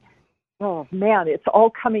oh man, it's all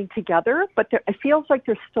coming together, but it feels like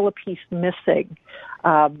there's still a piece missing.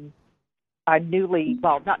 I'm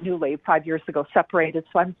not newly, 5 years ago separated,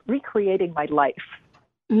 so I'm recreating my life.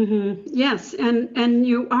 Mm-hmm. Yes, and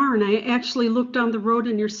you are, and I actually looked down the road,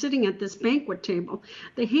 and you're sitting at this banquet table.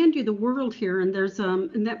 They hand you the world here, and there's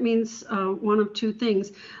and that means one of two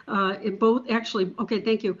things.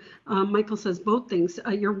 Thank you. Michael says both things.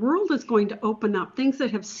 Your world is going to open up. Things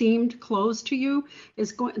that have seemed closed to you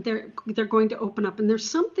they're going to open up, and there's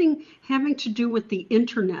something having to do with the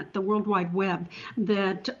internet, the World Wide Web,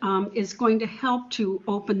 that is going to help to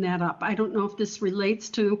open that up. I don't know if this relates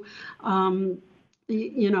to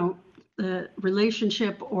the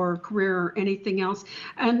relationship or career or anything else.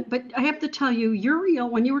 But I have to tell you, Uriel,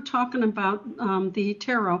 when you were talking about the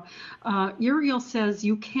tarot, Uriel says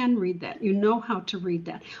you can read that. You know how to read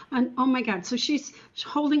that. And oh my God, so she's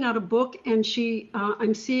holding out a book, and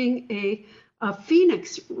I'm seeing a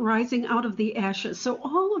phoenix rising out of the ashes. So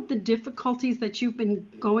all of the difficulties that you've been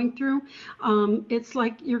going through, it's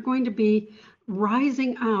like you're going to be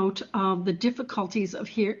rising out of the difficulties of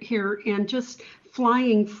here and just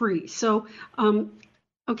flying free. So,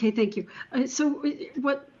 okay, thank you. So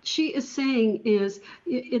what she is saying is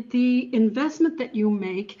the investment that you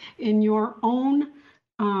make in your own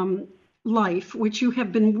life, which you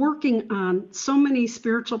have been working on so many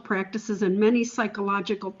spiritual practices and many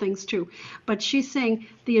psychological things too. But she's saying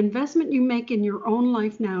the investment you make in your own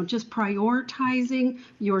life now, just prioritizing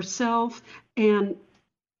yourself and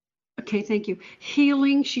okay, thank you.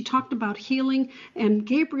 Healing. She talked about healing, and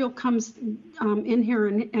Gabriel comes in here,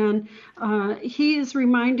 and he is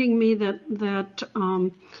reminding me that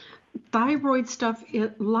thyroid stuff a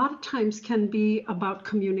lot of times can be about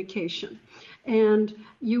communication, and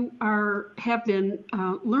you have been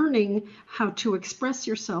learning how to express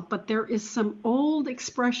yourself, but there is some old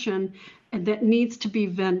expression that needs to be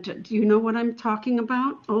vented. You know what I'm talking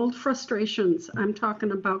about? Old frustrations. I'm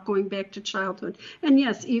talking about going back to childhood. And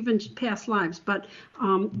yes, even past lives, but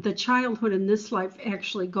the childhood in this life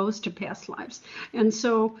actually goes to past lives. And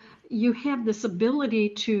so you have this ability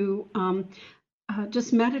to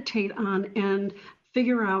just meditate on and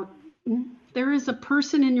figure out there is a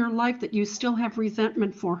person in your life that you still have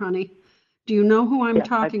resentment for, honey. Do you know who I'm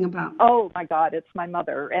talking about? Oh my God, it's my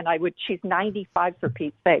mother, and she's 95 for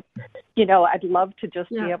Pete's sake. I'd love to just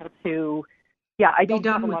be able to, I don't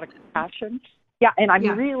have a lot of compassion. Yeah, and I'm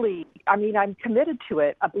I'm committed to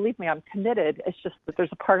it. Believe me, I'm committed. It's just that there's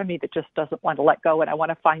a part of me that just doesn't want to let go, and I want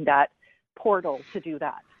to find that portal to do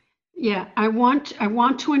that. Yeah, I want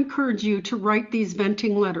to encourage you to write these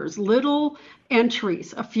venting letters, little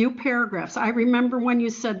entries, a few paragraphs. I remember when you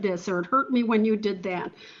said this, or it hurt me when you did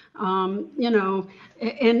that. And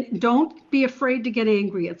don't be afraid to get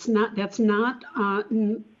angry. That's not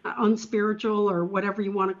unspiritual or whatever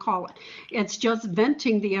you want to call it. It's just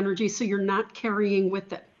venting the energy so you're not carrying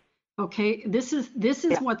with it. Okay, this is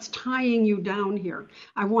what's tying you down here.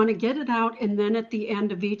 I want to get it out, and then at the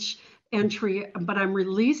end of each entry, but I'm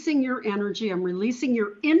releasing your energy, I'm releasing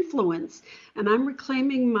your influence, and I'm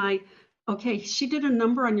reclaiming she did a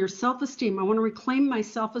number on your self-esteem. I want to reclaim my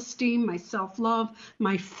self-esteem, my self-love,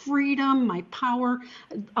 my freedom, my power.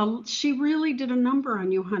 She really did a number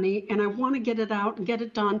on you, honey, and I want to get it out and get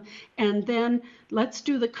it done. And then let's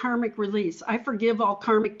do the karmic release. I forgive all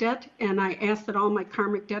karmic debt, and I ask that all my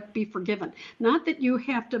karmic debt be forgiven. Not that you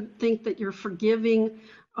have to think that you're forgiving,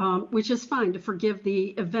 which is fine to forgive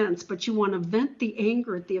the events, but you want to vent the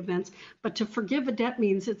anger at the events. But to forgive a debt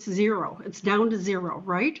means it's zero. It's down to zero,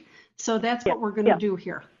 right? So that's what we're going to do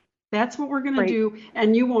here. That's what we're going to do,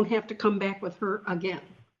 and you won't have to come back with her again.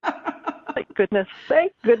 Thank goodness.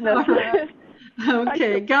 Thank goodness.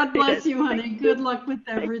 Okay. God bless you, honey. Good luck with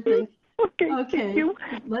everything. Okay. Thank you.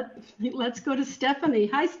 Let's go to Stephanie.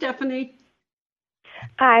 Hi, Stephanie.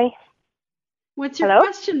 Hi. What's your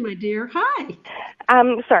question, my dear? Hi.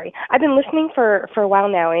 Sorry. I've been listening for a while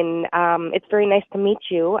now, and it's very nice to meet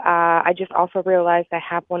you. I just also realized I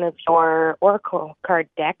have one of your Oracle card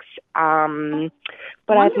decks,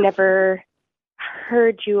 but I've never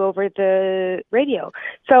heard you over the radio.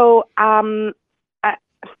 So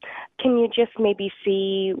can you just maybe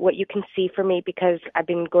see what you can see for me? Because I've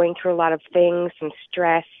been going through a lot of things, some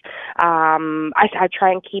stress. I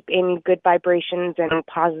try and keep in good vibrations and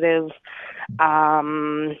positive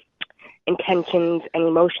intentions and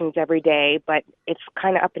emotions every day, but it's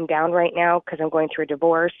kind of up and down right now because I'm going through a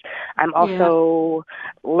divorce. I'm also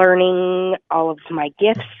learning all of my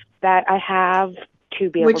gifts that I have to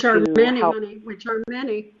be able to help. Which are many, honey. Which are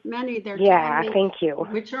many. Thank you.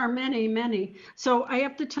 Which are many. So I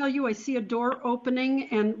have to tell you, I see a door opening,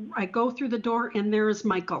 and I go through the door, and there is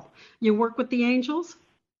Michael. You work with the angels?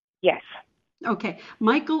 Yes. Okay.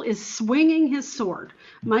 Michael is swinging his sword.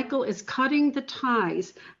 Michael is cutting the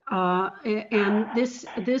ties, and this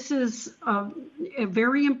is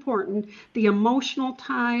very important. The emotional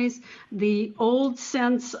ties, the old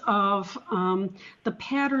sense of the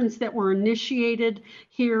patterns that were initiated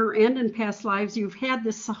here and in past lives. You've had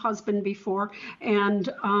this husband before, and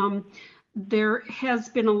there has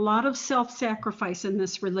been a lot of self-sacrifice in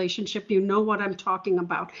this relationship. You know what I'm talking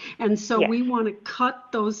about. And so we want to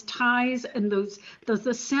cut those ties and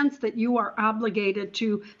the sense that you are obligated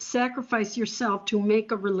to sacrifice yourself to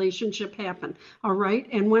make a relationship happen. All right.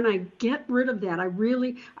 And when I get rid of that, I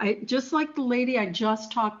just like the lady I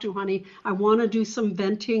just talked to, honey, I want to do some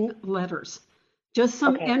venting letters, just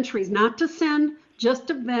some entries, not to send, just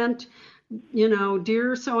to vent. You know,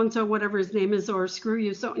 dear so-and-so, whatever his name is, or screw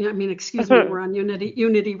you. So, I mean, excuse me, we're on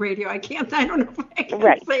Unity Radio. I don't know if I can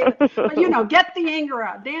say that. But, you know, get the anger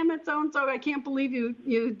out. Damn it, so-and-so, I can't believe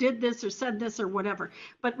you did this or said this or whatever.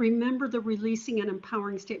 But remember the releasing and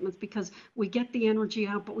empowering statements, because we get the energy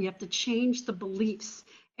out, but we have to change the beliefs.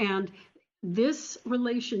 And this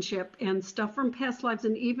relationship and stuff from past lives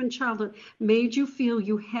and even childhood made you feel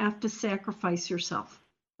you have to sacrifice yourself.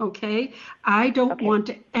 Okay, I don't want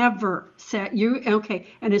to ever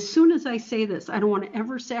and as soon as I say this, I don't want to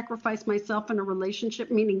ever sacrifice myself in a relationship,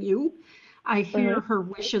 meaning you. I hear her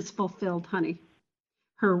wishes fulfilled, honey.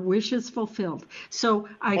 Her wishes fulfilled. So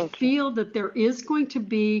I feel that there is going to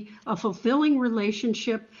be a fulfilling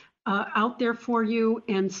relationship out there for you,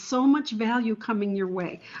 and so much value coming your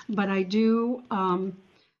way. But I do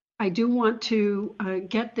want to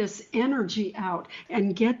get this energy out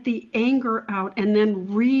and get the anger out, and then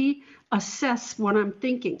reassess what I'm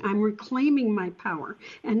thinking. I'm reclaiming my power.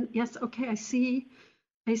 And yes, okay, I see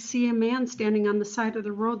a man standing on the side of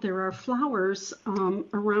the road. There are flowers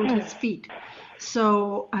around his feet.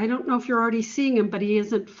 So I don't know if you're already seeing him, but he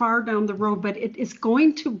isn't far down the road. But it is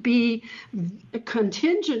going to be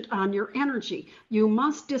contingent on your energy. You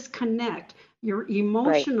must disconnect your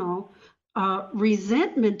emotional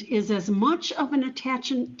resentment is as much of an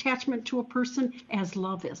attachment to a person as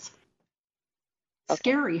love is.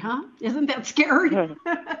 Scary, huh? Isn't that scary?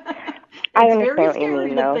 I understand what you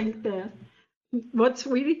mean, though. Think that. What,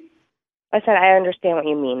 sweetie? I said I understand what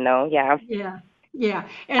you mean, though. Yeah. Yeah.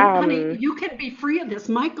 And honey, you can be free of this.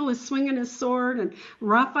 Michael is swinging his sword, and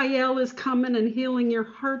Raphael is coming and healing your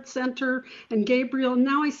heart center, and Gabriel.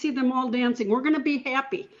 Now I see them all dancing. We're going to be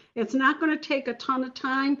happy. It's not going to take a ton of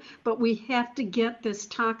time, but we have to get this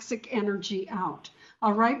toxic energy out.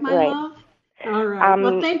 All right, my love? All right.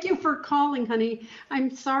 Well, thank you for calling, honey.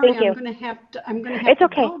 I'm sorry. I'm going to have to It's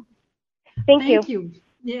okay. Go. Thank you.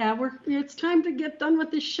 Yeah, it's time to get done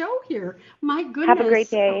with the show here. My goodness. Have a great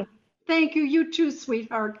day. Thank you. You too,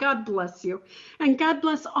 sweetheart. God bless you. And God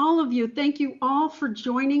bless all of you. Thank you all for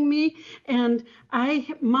joining me. And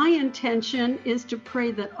my intention is to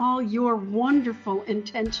pray that all your wonderful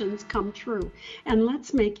intentions come true. And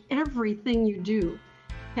let's make everything you do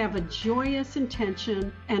have a joyous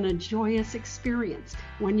intention and a joyous experience.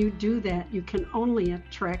 When you do that, you can only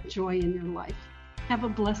attract joy in your life. Have a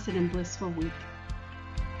blessed and blissful week.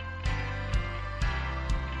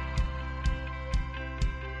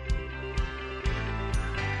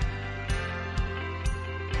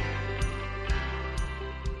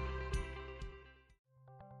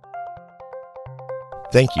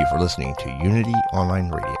 Thank you for listening to Unity Online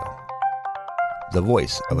Radio, the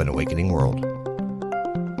voice of an awakening world.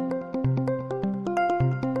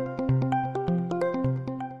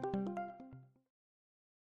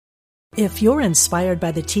 If you're inspired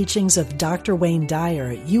by the teachings of Dr. Wayne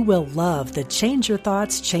Dyer, you will love the Change Your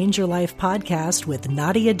Thoughts, Change Your Life podcast with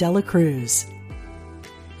Nadia Dela Cruz.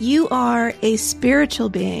 You are a spiritual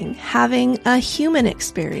being having a human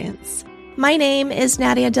experience. My name is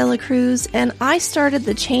Nadia Dela Cruz, and I started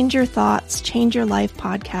the Change Your Thoughts, Change Your Life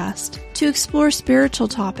podcast to explore spiritual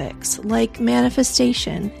topics like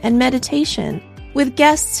manifestation and meditation with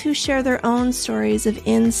guests who share their own stories of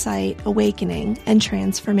insight, awakening, and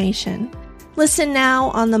transformation. Listen now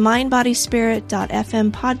on the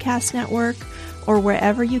mindbodyspirit.fm podcast network or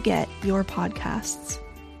wherever you get your podcasts.